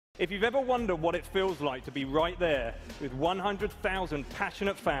If you've ever wondered what it feels like to be right there with 100,000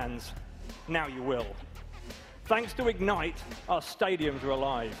 passionate fans, now you will. Thanks to Ignite, our stadiums are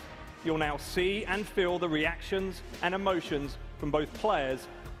alive. You'll now see and feel the reactions and emotions from both players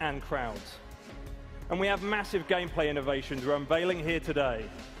and crowds. And we have massive gameplay innovations we're unveiling here today.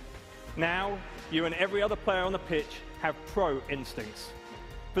 Now, you and every other player on the pitch have pro instincts.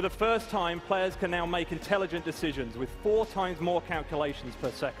 For the first time, players can now make intelligent decisions with 4 times more calculations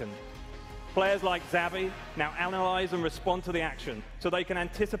per second. Players like Xavi now analyze and respond to the action so they can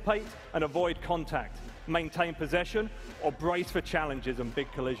anticipate and avoid contact, maintain possession, or brace for challenges and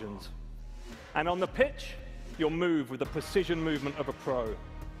big collisions. And on the pitch, you'll move with the precision movement of a pro.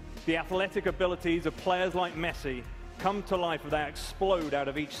 The athletic abilities of players like Messi come to life as they explode out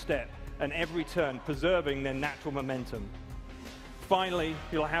of each step and every turn, preserving their natural momentum. Finally,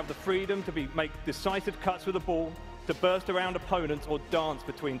 you'll have the freedom to make decisive cuts with the ball, to burst around opponents or dance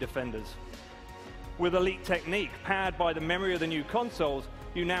between defenders. With elite technique powered by the memory of the new consoles,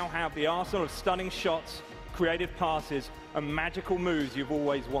 you now have the arsenal of stunning shots, creative passes, and magical moves you've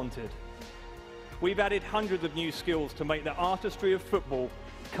always wanted. We've added hundreds of new skills to make the artistry of football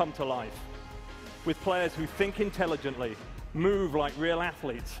come to life. With players who think intelligently, move like real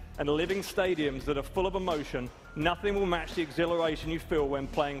athletes, and living stadiums that are full of emotion, nothing will match the exhilaration you feel when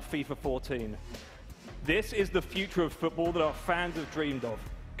playing FIFA 14. This is the future of football that our fans have dreamed of,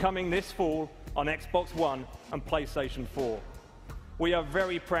 coming this fall on Xbox One and PlayStation 4. We are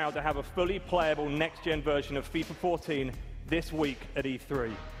very proud to have a fully playable next-gen version of FIFA 14 this week at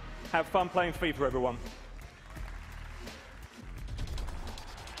E3. Have fun playing FIFA, everyone.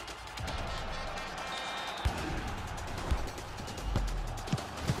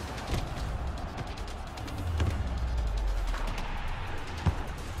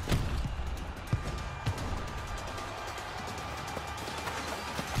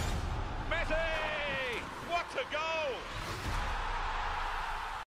 Messi! What a goal!